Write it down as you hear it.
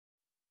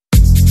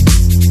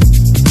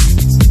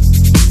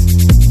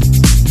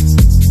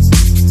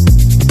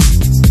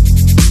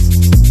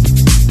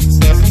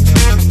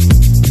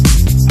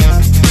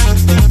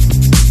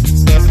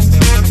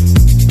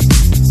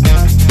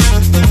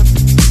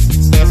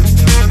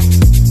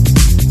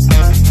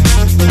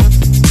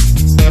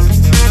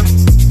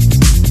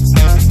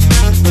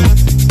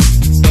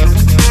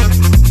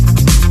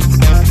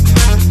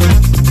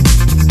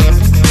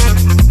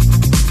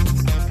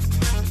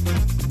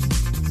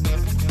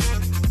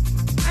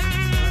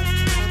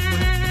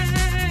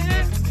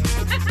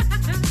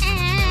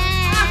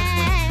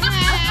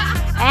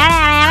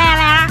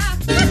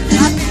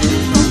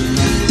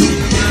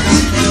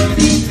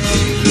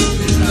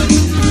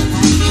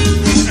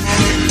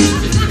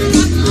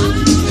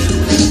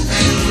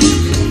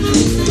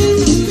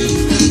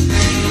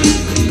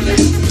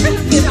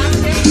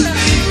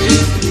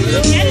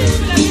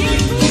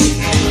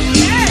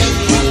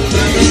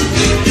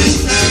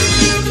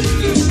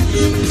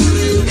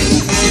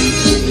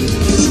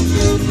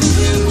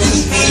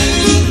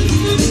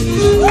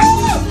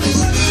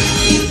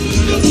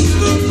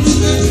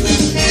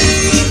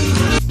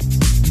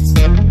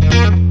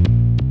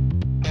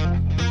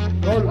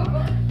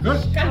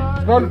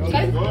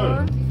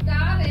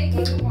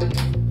Du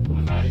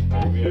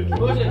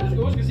skal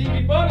huske at sige,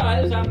 at vi bunder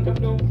alle sammen.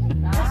 Kom nu.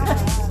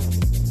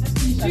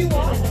 I 7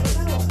 år.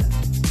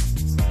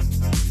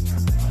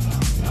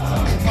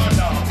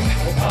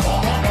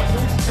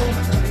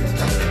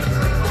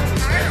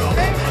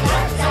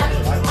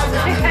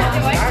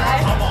 Det var ikke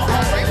dig.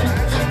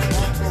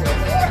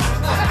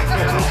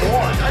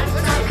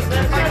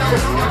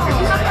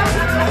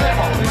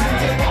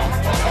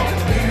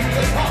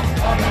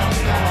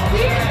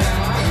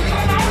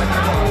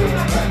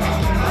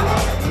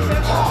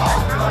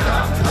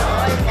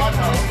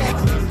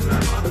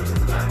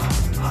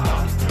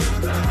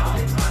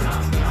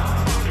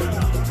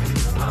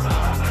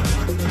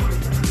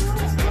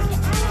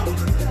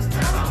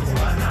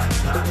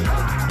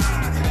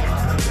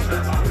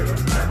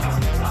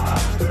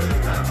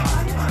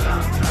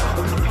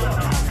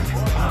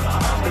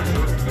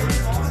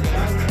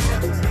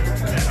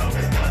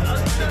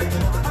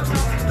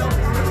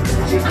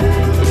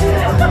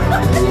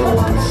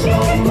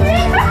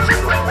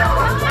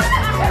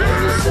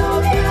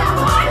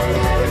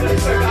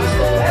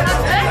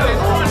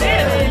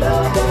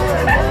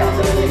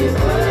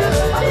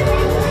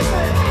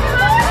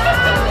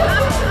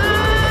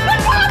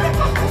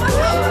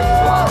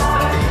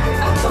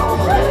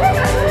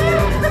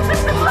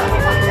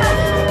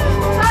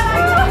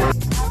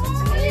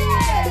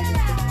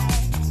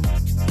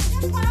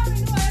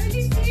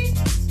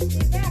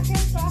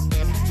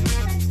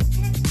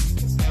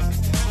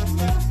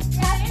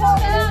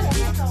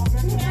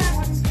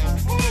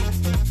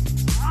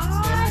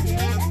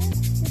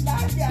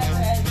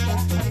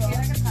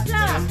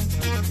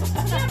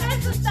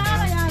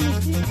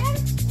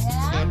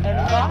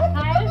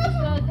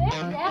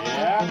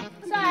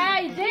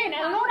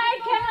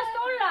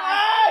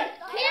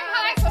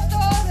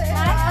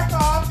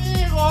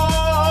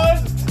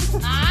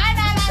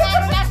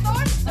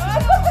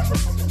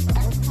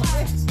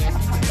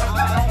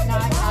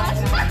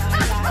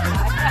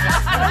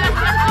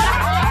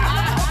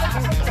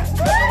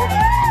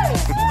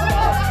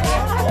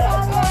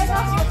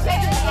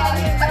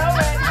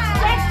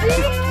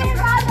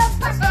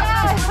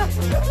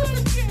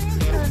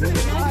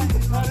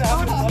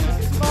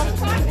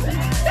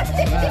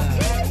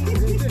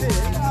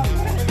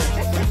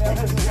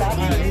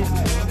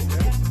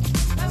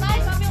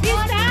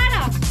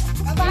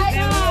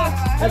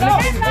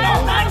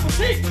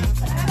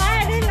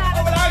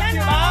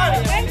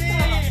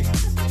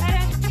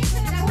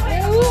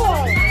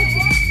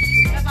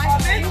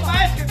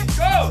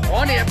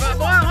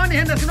 Ronny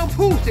henter sådan nogle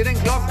pust i den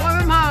klokke.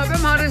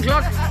 Hvem har den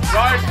klokke?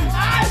 Røjsen.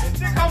 Nej,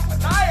 det kom fra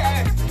dig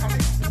af.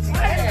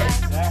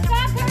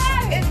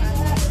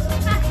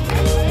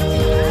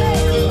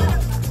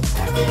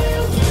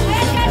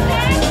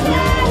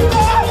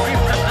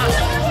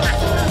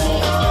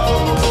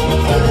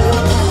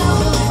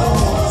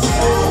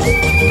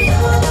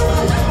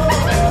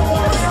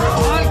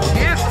 Hold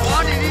kæft,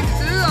 Ronny, din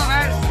sider,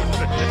 mand.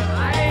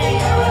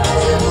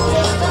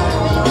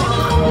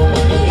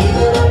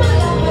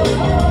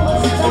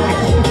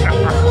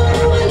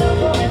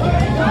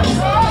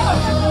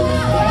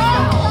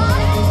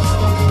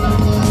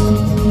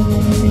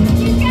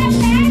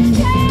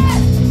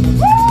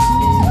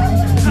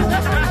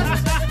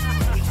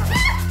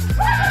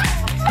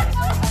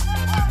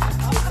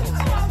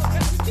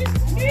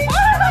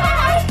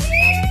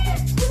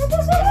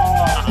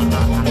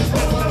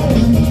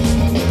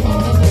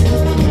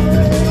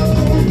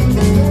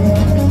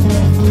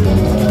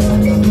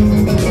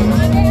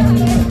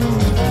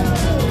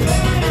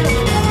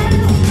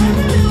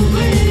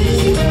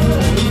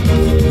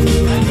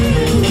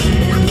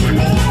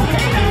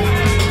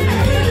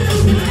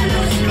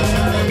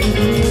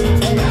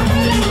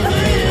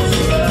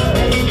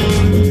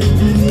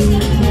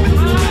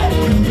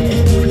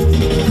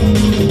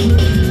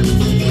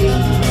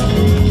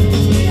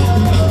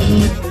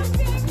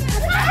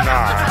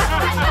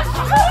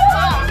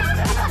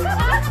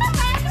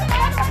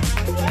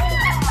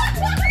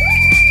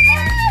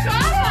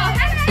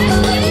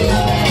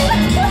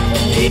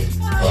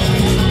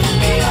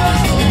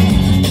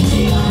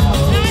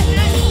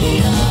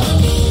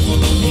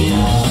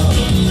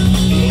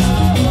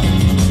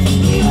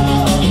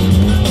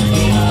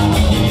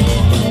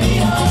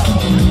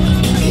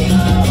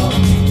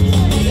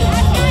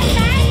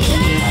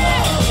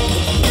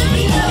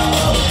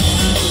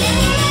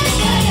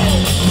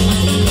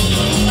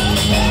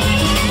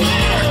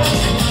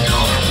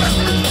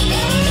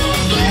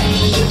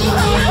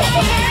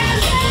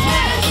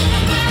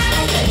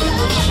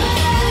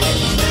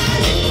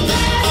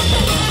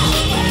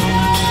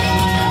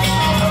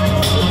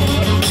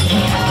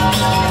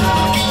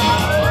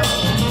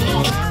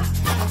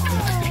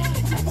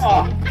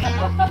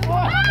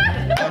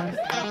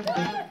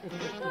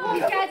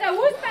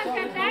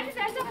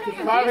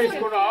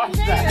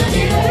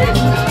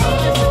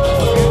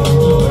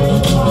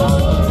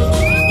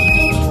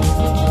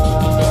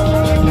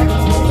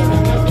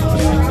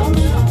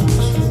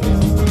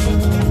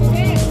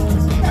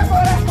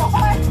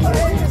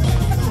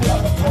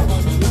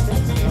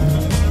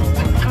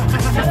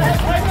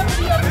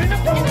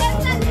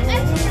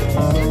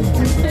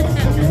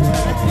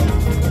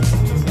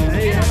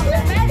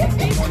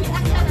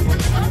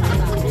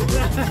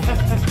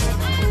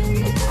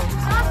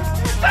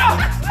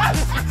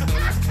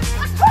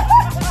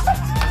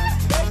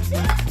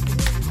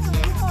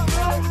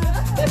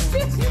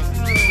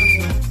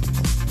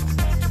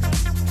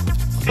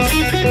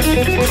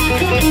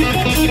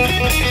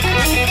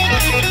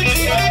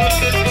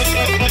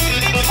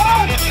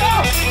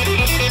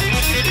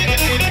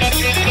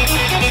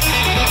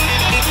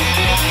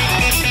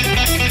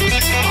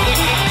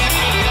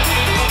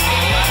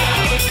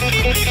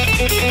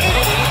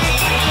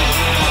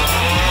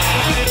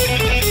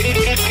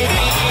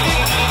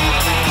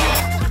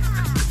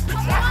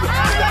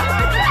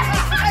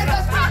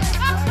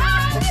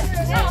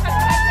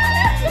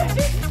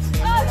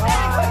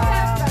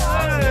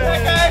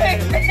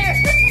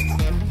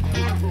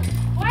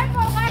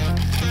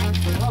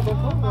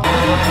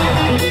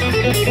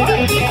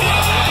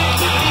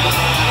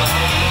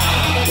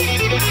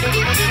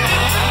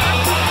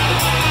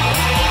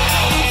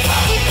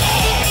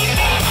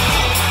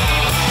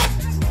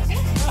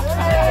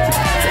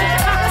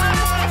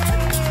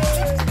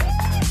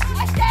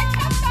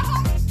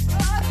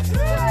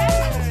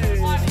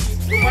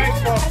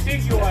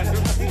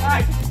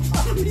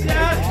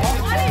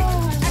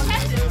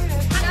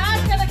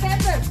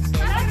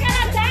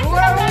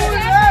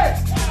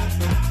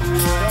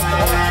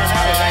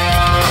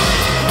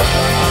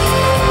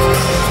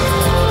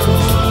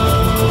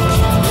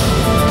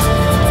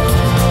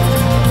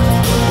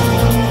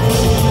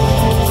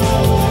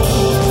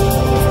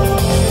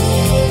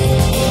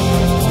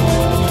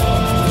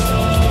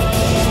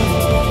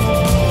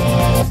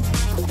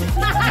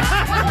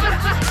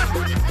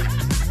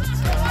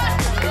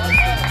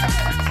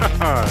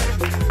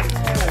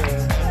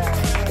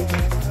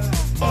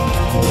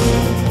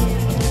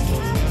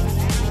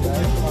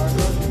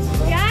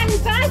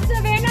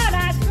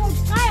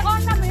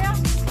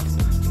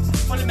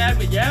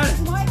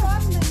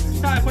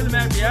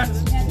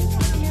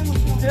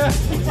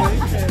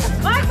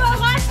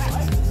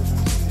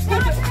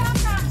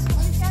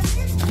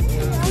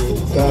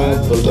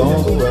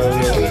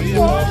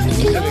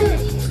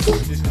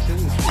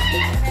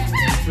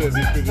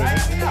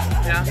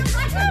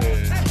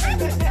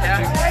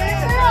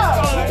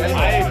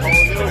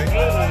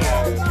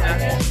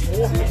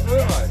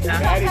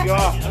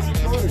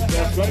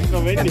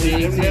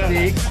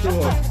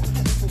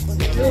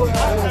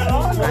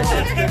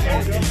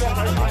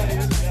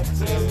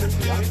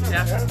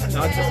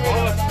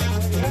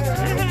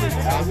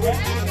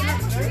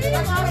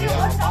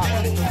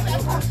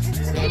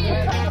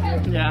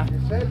 Ja,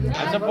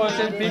 altså prøv at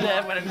se et billede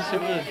af, hvordan det ser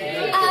ud.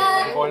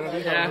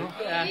 Ja, ja.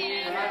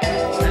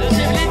 Altså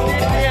ser vi lidt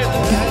mere.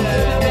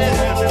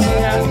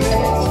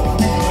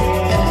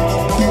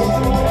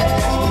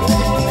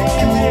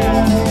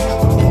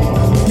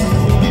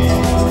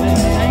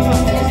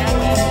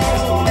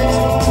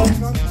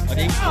 Og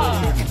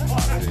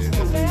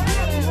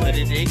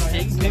det er ikke og det er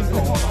ikke penge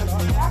over.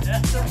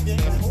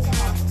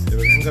 Det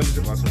var sådan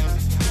lidt godt så.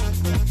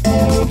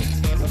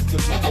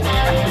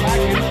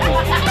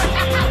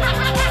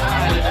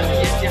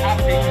 Jeg har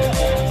penge.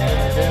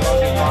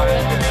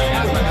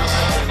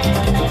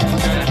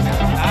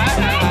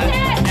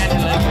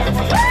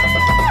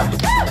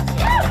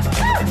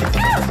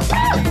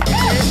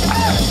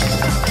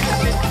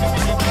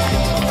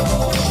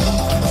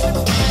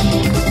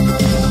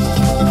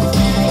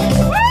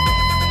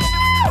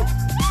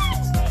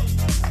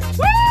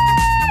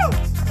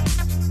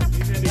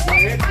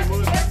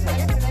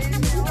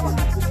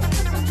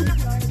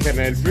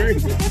 Kanal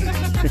Fyn.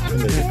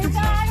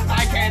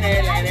 Nej,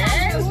 kanal er det.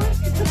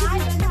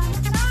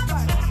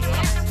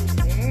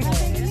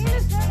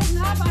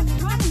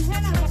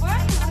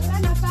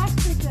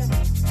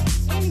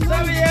 Så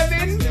vil jeg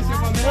vinde, hvis jeg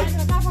får med.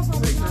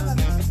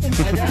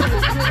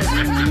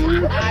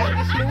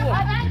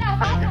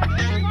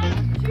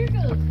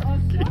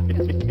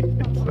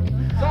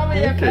 Så vil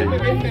jeg fandme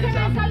vinde med det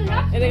samme.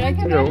 Er det ikke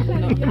rigtigt? Jo,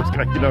 det er måske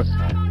rigtigt nok.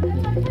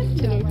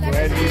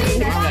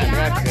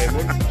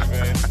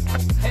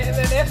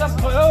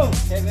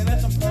 Kan vi med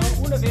som prøve?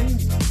 Uden at vinde.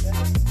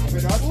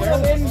 Uden at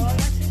vinde.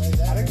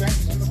 Er det ikke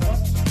rigtigt?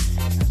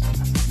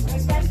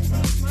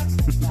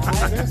 Nej,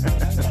 det er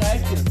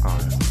rigtigt.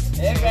 Det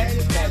er ikke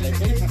rigtigt, skal jeg lægge.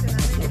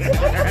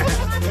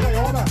 Det er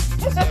Joan.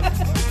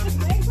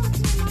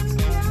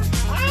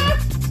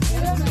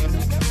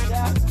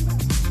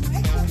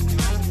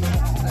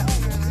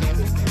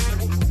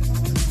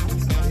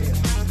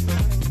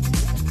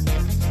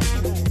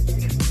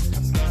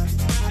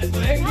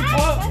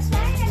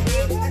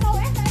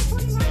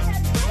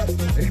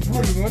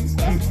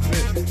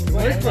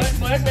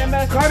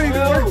 Connie, du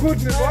må ikke putte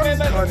den i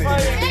munden, Connie.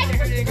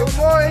 Du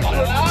må ikke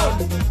putte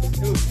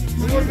den.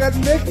 Du må lade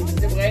den ligge.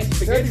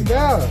 Det er den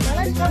der.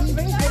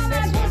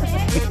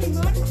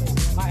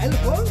 Har alle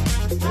fået?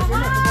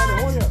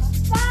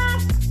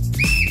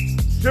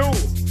 Syv.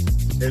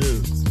 Elleve.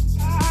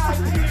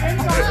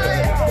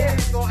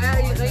 Hvor er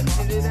I ring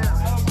til det der?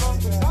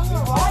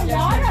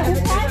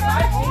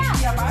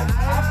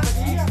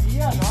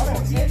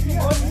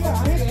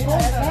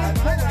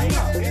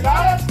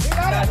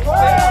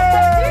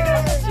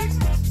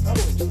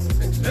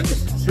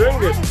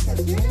 Synke.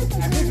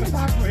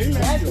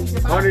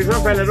 Connie,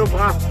 så falder du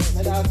fra.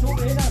 Men der er 2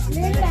 vinder.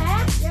 Lille,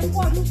 jeg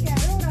tror, du skal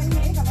øve dig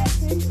i ikke at være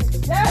til.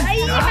 Ja!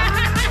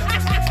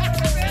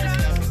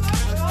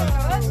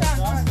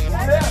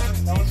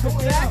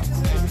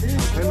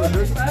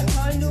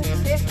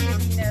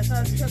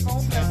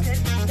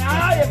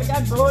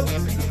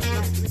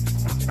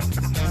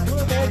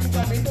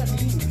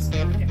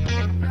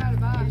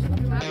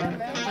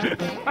 Skal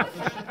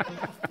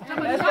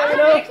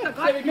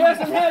vi køre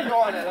sådan her,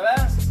 Joan, eller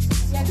hvad?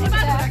 Ja, det var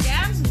det da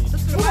gerne.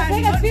 Du kan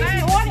sikkert spise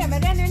den hurtigere med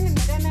den ende,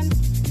 med den ende.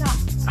 Nå.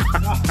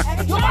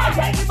 Du må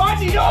ikke have det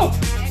bondi nu!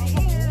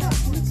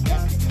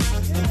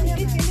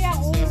 Vi skal lige have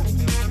ro.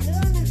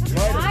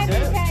 Nej, vi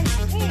skal en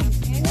ende.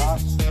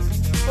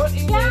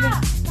 Klar,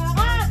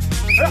 parat.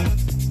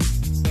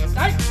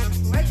 Nej!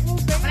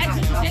 Hvordan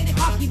synes du selv, det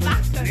går at give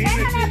vagt?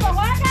 Hænderne på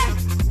ryggen.